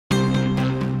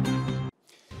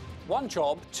One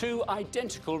job, two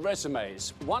identical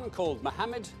resumes. One called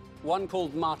Mohammed, one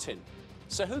called Martin.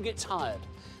 So who gets hired?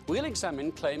 We'll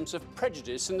examine claims of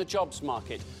prejudice in the jobs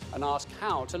market and ask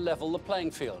how to level the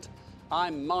playing field.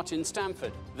 I'm Martin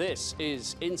Stamford. This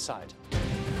is Inside.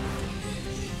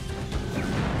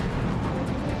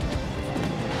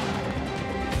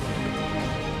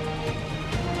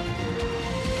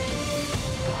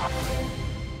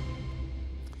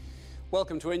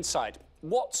 Welcome to Inside.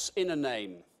 What's in a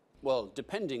name? Well,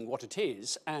 depending what it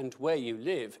is and where you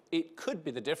live, it could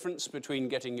be the difference between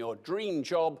getting your dream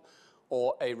job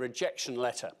or a rejection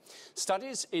letter.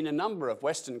 Studies in a number of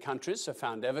Western countries have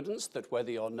found evidence that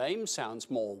whether your name sounds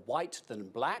more white than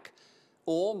black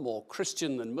or more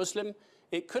Christian than Muslim,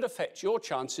 it could affect your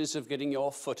chances of getting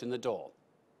your foot in the door.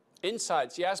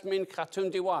 Inside's Yasmin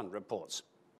Khatun Diwan reports.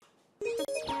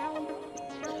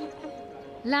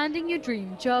 Landing your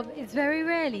dream job is very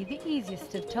rarely the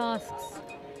easiest of tasks.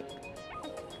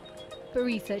 But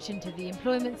research into the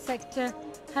employment sector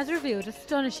has revealed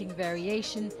astonishing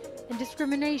variation and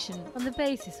discrimination on the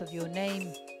basis of your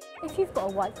name. If you've got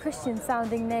a white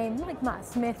Christian-sounding name like Matt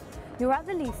Smith, you're at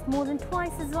the least more than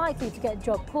twice as likely to get a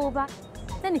job callback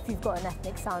than if you've got an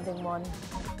ethnic-sounding one.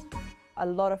 A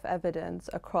lot of evidence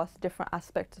across different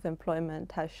aspects of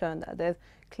employment has shown that there's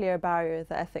clear barriers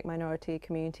that ethnic minority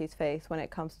communities face when it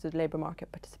comes to labour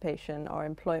market participation or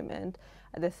employment.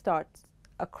 And this starts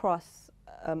across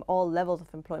all levels of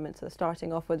employment, so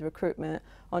starting off with recruitment,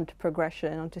 onto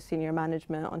progression, onto senior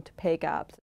management, onto pay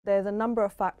gaps. There's a number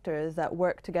of factors that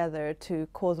work together to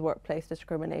cause workplace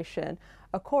discrimination.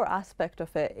 A core aspect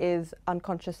of it is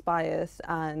unconscious bias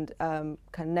and kind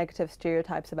of negative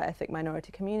stereotypes about ethnic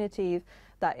minority communities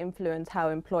that influence how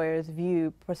employers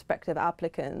view prospective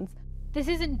applicants. This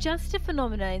isn't just a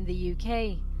phenomenon in the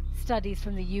UK. Studies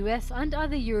from the US and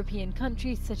other European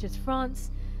countries such as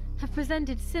France have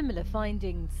presented similar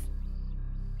findings.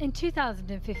 In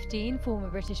 2015, former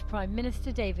British Prime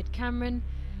Minister David Cameron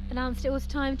announced it was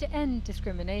time to end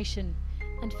discrimination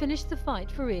and finish the fight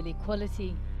for real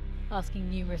equality, asking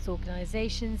numerous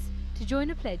organisations to join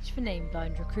a pledge for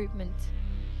name-blind recruitment,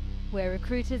 where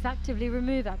recruiters actively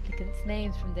remove applicants'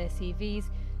 names from their CVs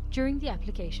during the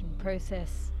application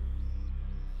process.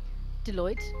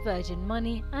 Deloitte, Virgin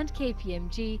Money and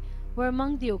KPMG were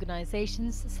among the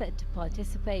organisations set to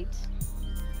participate.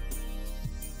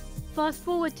 Fast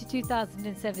forward to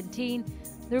 2017,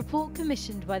 the report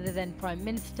commissioned by the then Prime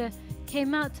Minister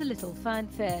came out to little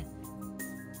fanfare,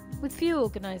 with few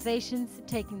organisations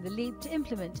taking the leap to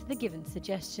implement the given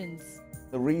suggestions.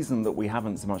 The reason that we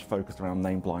haven't so much focused around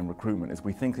name-blind recruitment is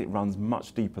we think it runs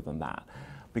much deeper than that,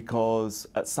 because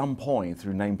at some point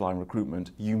through name-blind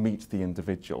recruitment you meet the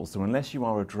individual. So unless you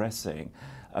are addressing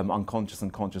unconscious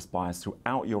and conscious bias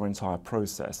throughout your entire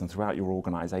process and throughout your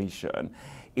organisation,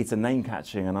 it's a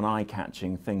name-catching and an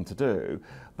eye-catching thing to do,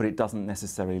 but it doesn't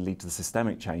necessarily lead to the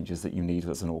systemic changes that you need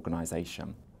as an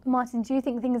organisation. Martin, do you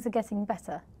think things are getting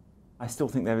better? I still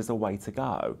think there is a way to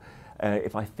go.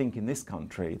 If I think in this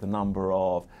country, the number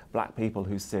of black people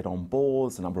who sit on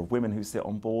boards, the number of women who sit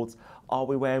on boards, are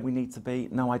we where we need to be?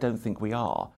 No, I don't think we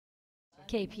are.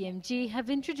 KPMG have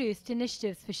introduced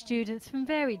initiatives for students from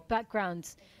varied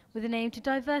backgrounds with an aim to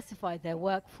diversify their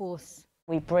workforce.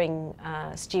 We bring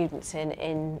students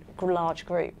in large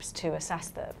groups to assess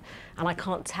them, and I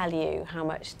can't tell you how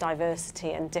much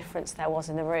diversity and difference there was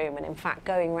in the room. And in fact,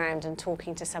 going around and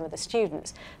talking to some of the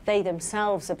students, they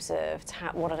themselves observed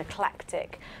what an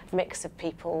eclectic mix of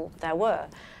people there were.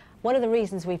 One of the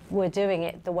reasons we're doing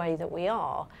it the way that we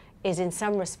are is in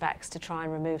some respects to try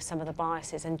and remove some of the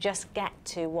biases and just get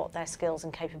to what their skills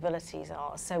and capabilities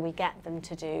are. So we get them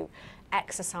to do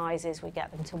exercises, we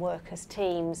get them to work as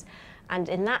teams, and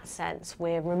in that sense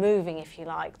we're removing, if you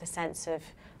like, the sense of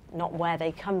not where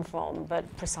they come from, but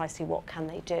precisely what can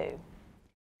they do.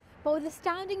 But with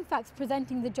astounding facts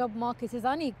presenting the job market as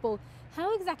unequal,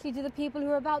 how exactly do the people who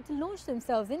are about to launch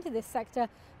themselves into this sector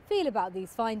feel about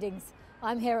these findings?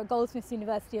 I'm here at Goldsmiths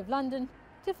University of London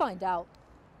to find out.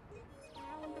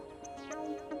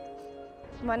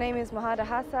 My name is Mahada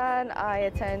Hassan. I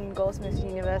attend Goldsmiths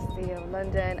University of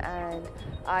London and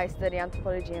I study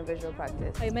anthropology and visual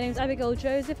practice. Hi, my name is Abigail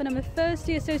Joseph and I'm a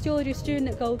first-year sociology student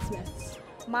at Goldsmiths.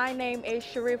 My name is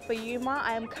Sharifa Yuma.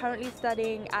 I am currently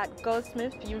studying at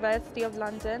Goldsmiths University of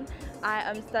London. I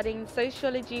am studying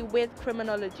sociology with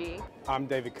criminology. I'm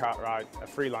David Cartwright, a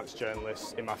freelance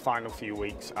journalist in my final few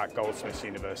weeks at Goldsmiths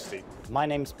University. My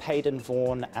name's Payden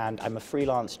Vaughan and I'm a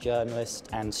freelance journalist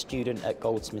and student at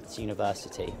Goldsmiths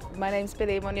University. My name's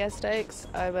Billy Monia Stokes.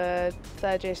 I'm a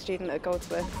third-year student at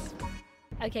Goldsmiths.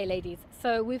 Okay, ladies,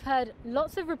 So we've heard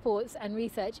lots of reports and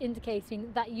research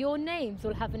indicating that your names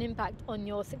will have an impact on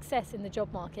your success in the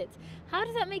job market. How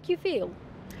does that make you feel?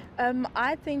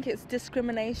 I think it's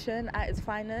discrimination at its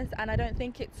finest, and I don't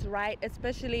think it's right,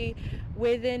 especially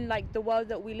within like the world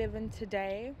that we live in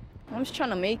today. I'm just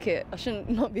trying to make it. I shouldn't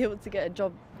not be able to get a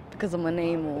job because of my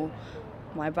name or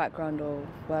my background or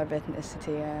whatever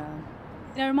ethnicity I am.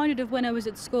 I'm reminded of when I was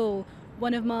at school.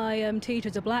 One of my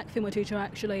teachers, a black female teacher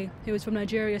actually, who was from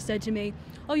Nigeria, said to me,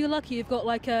 "Oh, you're lucky you've got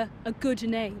like a good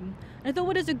name." And I thought,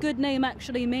 what does a good name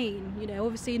actually mean? You know,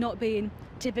 obviously not being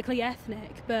typically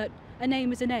ethnic, but a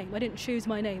name is a name. I didn't choose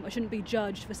my name. I shouldn't be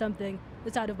judged for something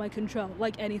that's out of my control,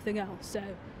 like anything else. So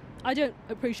I don't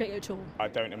appreciate it at all. I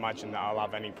don't imagine that I'll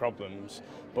have any problems,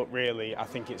 but really I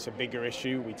think it's a bigger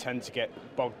issue. We tend to get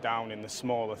bogged down in the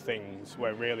smaller things,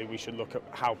 where really we should look at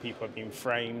how people are being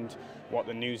framed, what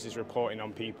the news is reporting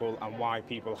on people, and why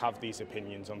people have these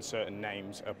opinions on certain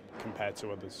names compared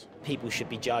to others. People should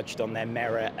be judged on their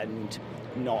merit and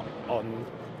not on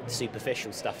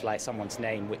superficial stuff like someone's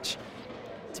name, which,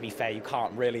 to be fair, you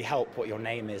can't really help what your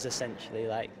name is, essentially.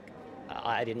 Like,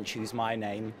 I didn't choose my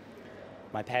name.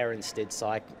 My parents did, so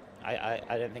I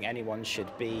don't think anyone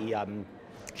should be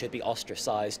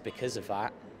ostracized because of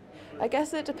that. I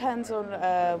guess it depends on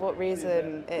what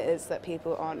reason it is that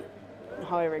people aren't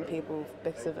hiring people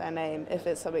because of their name. If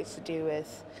it's something to do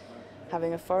with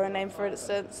having a foreign name, for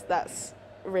instance, that's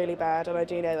really bad, and I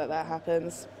do know that that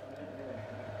happens,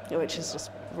 which is just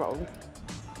wrong.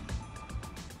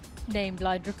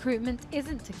 Name-blind recruitment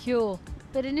isn't a cure,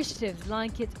 but initiatives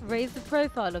like it raise the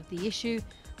profile of the issue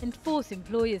and force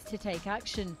employers to take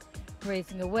action,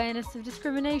 raising awareness of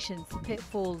discrimination's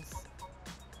pitfalls.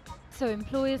 So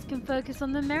employers can focus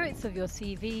on the merits of your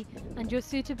CV and your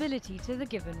suitability to the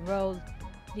given role,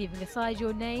 leaving aside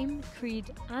your name, creed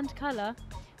and colour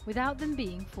without them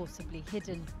being forcibly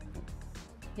hidden.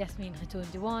 Yasmin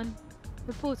Khatoon-Dewan,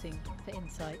 reporting for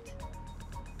Insight.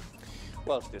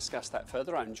 Well, to discuss that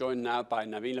further, I'm joined now by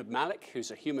Nabila Malik,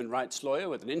 who's a human rights lawyer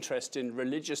with an interest in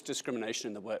religious discrimination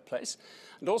in the workplace.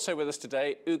 And also with us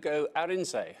today, Ugo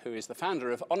Arinze, who is the founder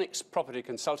of Onyx Property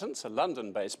Consultants, a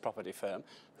London-based property firm,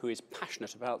 who is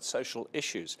passionate about social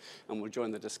issues. And we'll join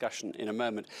the discussion in a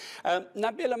moment.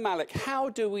 Nabila Malik, how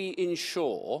do we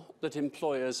ensure that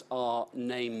employers are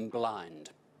name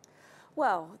blind?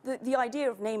 Well, the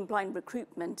idea of name-blind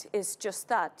recruitment is just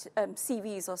that.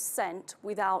 CVs are sent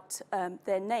without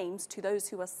their names to those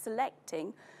who are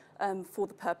selecting for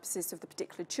the purposes of the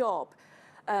particular job.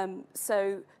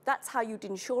 So that's how you'd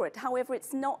ensure it. However,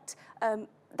 it's not,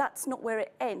 that's not where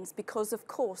it ends, because, of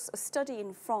course, a study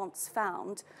in France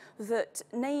found that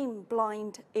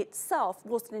name-blind itself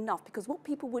wasn't enough, because what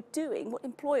people were doing, what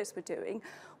employers were doing,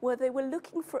 were they were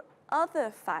looking for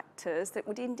other factors that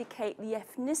would indicate the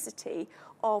ethnicity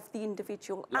of the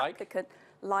individual applicant,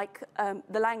 like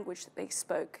the language that they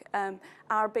spoke.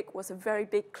 Arabic was a very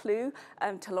big clue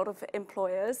to a lot of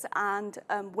employers, and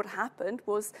what happened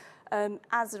was,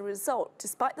 as a result,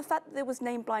 despite the fact that there was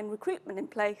name-blind recruitment in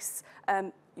place,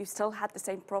 you still had the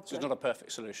same problem. So it's not a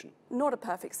perfect solution? Not a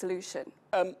perfect solution.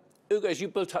 Ugo, as you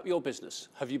built up your business,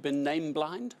 have you been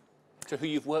name-blind to who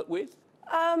you've worked with?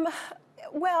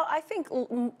 Well, I think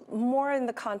more in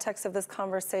the context of this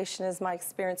conversation is my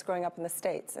experience growing up in the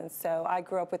States. And so I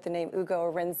grew up with the name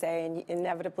Ugo Arinze, and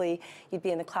inevitably you'd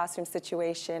be in the classroom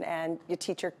situation and your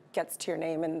teacher gets to your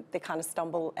name and they kind of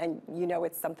stumble, and you know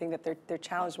it's something that they're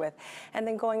challenged with. And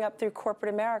then going up through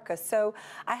corporate America. So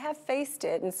I have faced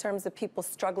it in terms of people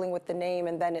struggling with the name,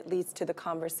 and then it leads to the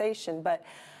conversation. But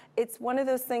it's one of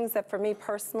those things that for me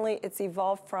personally, it's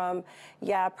evolved from,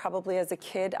 yeah, probably as a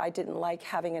kid, I didn't like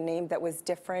having a name that was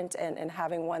different and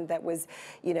having one that was,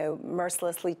 you know,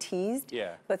 mercilessly teased.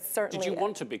 Yeah. But certainly. Did you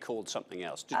want to be called something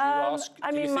else? Did you ask?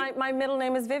 I mean, my middle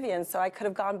name is Vivian, so I could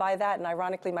have gone by that. And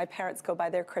ironically, my parents go by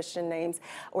their Christian names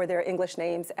or their English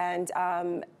names. And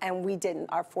we didn't.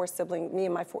 Our four siblings, me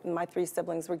and my three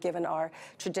siblings, were given our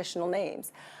traditional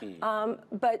names.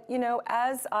 But, you know,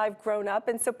 as I've grown up,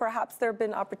 and so perhaps there have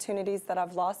been opportunities that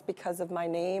I've lost because of my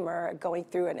name, or going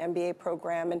through an MBA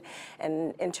program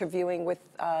and interviewing with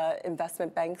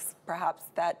investment banks, perhaps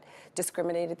that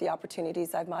discriminated the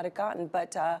opportunities I might have gotten.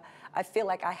 But I feel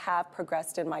like I have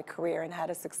progressed in my career and had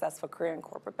a successful career in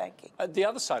corporate banking. The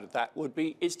other side of that would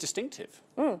be it's distinctive.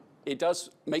 It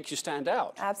does make you stand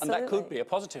out. Absolutely. And that could be a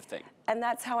positive thing. And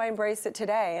that's how I embrace it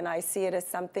today. And I see it as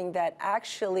something that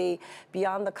actually,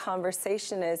 beyond the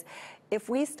conversation, is if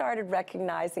we started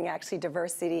recognizing actually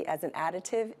diversity as an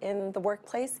additive in the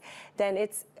workplace, then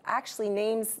it's actually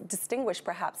names distinguish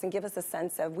perhaps and give us a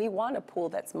sense of we want a pool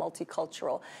that's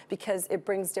multicultural, because it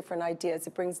brings different ideas,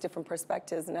 it brings different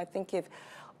perspectives. And I think if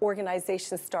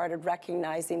organizations started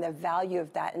recognizing the value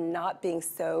of that and not being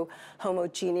so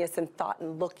homogeneous in thought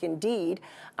and look and deed,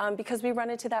 because we run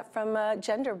into that from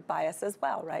gender bias as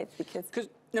well, right? Because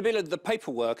Nabila, the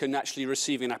paperwork and actually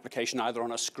receiving an application either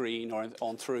on a screen or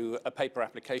on through a paper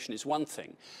application is one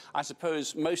thing. I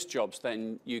suppose most jobs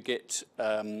then you get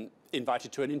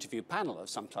invited to an interview panel of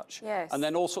some such. Yes. And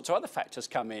then all sorts of other factors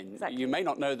come in. Exactly. You may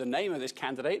not know the name of this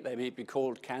candidate. They may be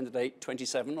called candidate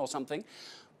 27 or something.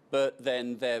 But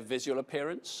then their visual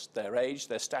appearance, their age,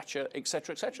 their stature,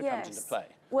 etc., comes into play.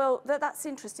 Well, that's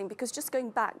interesting, because just going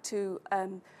back to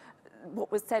what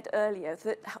was said earlier,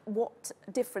 that what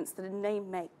difference that a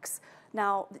name makes.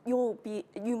 Now, you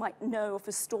might know of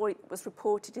a story that was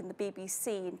reported in the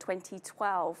BBC in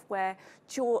 2012, where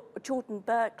Jordan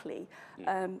Berkeley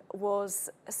was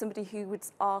somebody who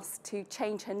was asked to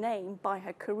change her name by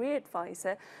her career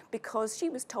advisor because she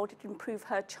was told it would improve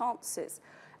her chances.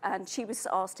 And she was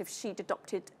asked if she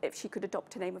could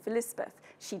adopt a name of Elizabeth.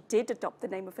 She did adopt the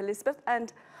name of Elizabeth,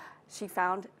 and she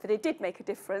found that it did make a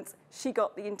difference. She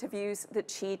got the interviews that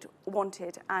she'd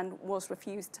wanted and was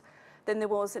refused. Then there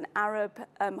was an Arab,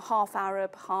 half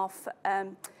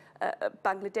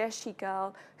Bangladeshi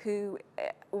girl who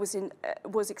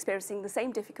was experiencing the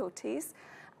same difficulties,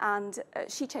 and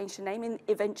she changed her name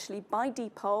eventually by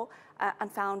depoll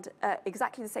and found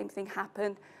exactly the same thing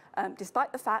happen.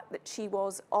 Despite the fact that she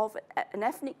was of an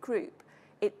ethnic group,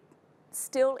 it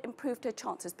still improved her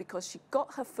chances because she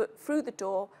got her foot through the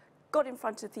door, got in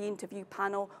front of the interview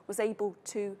panel, was able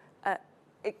to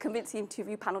convince the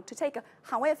interview panel to take her.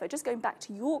 However, just going back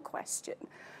to your question,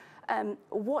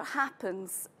 what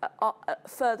happens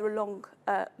further along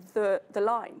the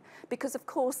line? Because, of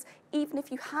course, even if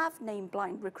you have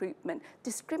name-blind recruitment,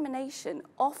 discrimination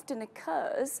often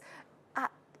occurs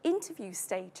at interview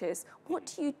stages. What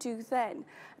do you do then?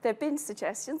 There have been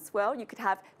suggestions. Well, you could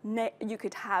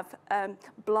have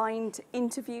blind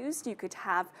interviews. You could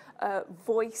have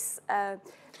voice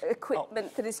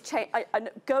equipment that is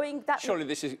going.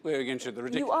 Surely we're going to the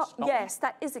ridiculous. Yes,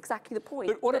 that is exactly the point.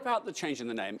 But what about the change in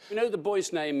the name? You know, the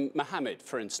boy's name Mohammed,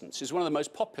 for instance, is one of the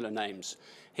most popular names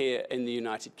here in the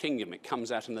United Kingdom. It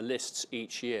comes out in the lists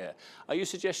each year. Are you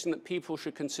suggesting that people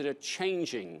should consider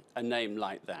changing a name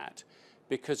like that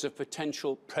because of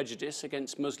potential prejudice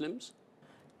against Muslims?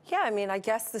 Yeah, I mean, I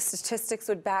guess the statistics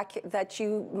would back that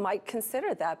you might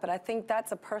consider that, but I think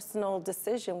that's a personal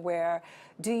decision where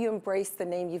do you embrace the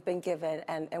name you've been given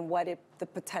and what the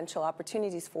potential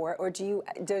opportunities for it, or do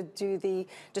the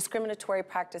discriminatory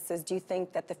practices, do you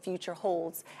think that the future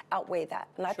holds outweigh that?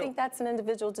 And I think that's an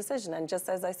individual decision. And just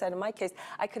as I said in my case,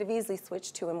 I could have easily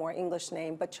switched to a more English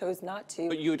name, but chose not to.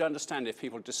 But you would understand if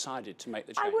people decided to make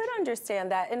the change? I would understand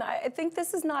that. And I think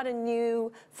this is not a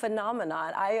new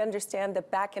phenomenon. I understand that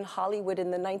back in Hollywood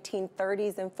in the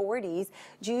 1930s and 40s,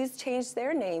 Jews changed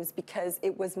their names because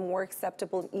it was more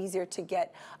acceptable and easier to get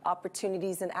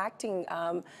opportunities in acting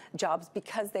jobs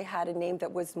because they had a name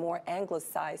that was more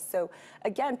anglicized. So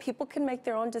again, people can make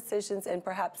their own decisions and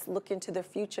perhaps look into the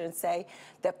future and say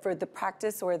that for the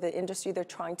practice or the industry they're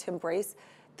trying to embrace,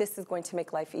 this is going to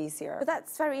make life easier. But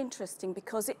that's very interesting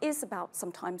because it is about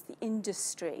sometimes the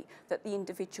industry that the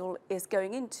individual is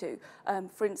going into.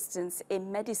 For instance,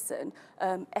 in medicine,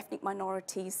 ethnic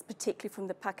minorities, particularly from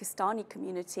the Pakistani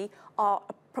community, are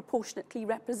proportionately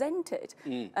represented.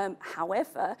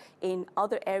 However, in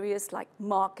other areas like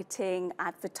marketing,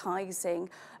 advertising,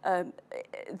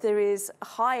 there is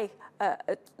high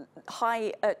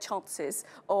chances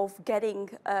of getting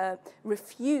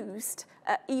refused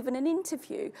even an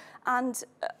interview. And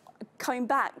coming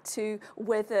back to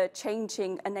whether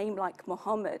changing a name like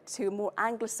Mohammed to a more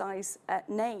anglicised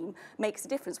name makes a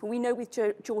difference. Well, we know with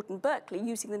Jordan Berkeley,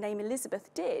 using the name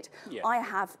Elizabeth did. Yeah.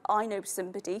 I know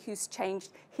somebody who's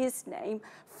changed his name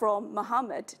from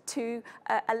Mohammed to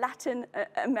a Latin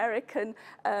American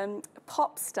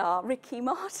pop star, Ricky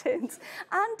Martin's.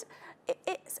 And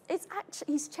it's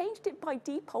actually, he's changed it by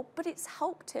default, but it's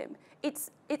helped him.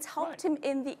 It's helped him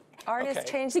in the... Artists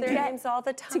change their names all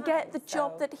the time. To get the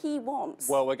job that he wants.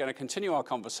 Well, we're going to continue our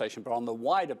conversation, but on the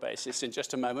wider basis in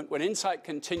just a moment. When Insight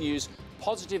continues,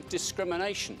 positive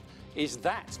discrimination. Is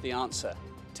that the answer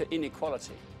to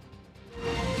inequality?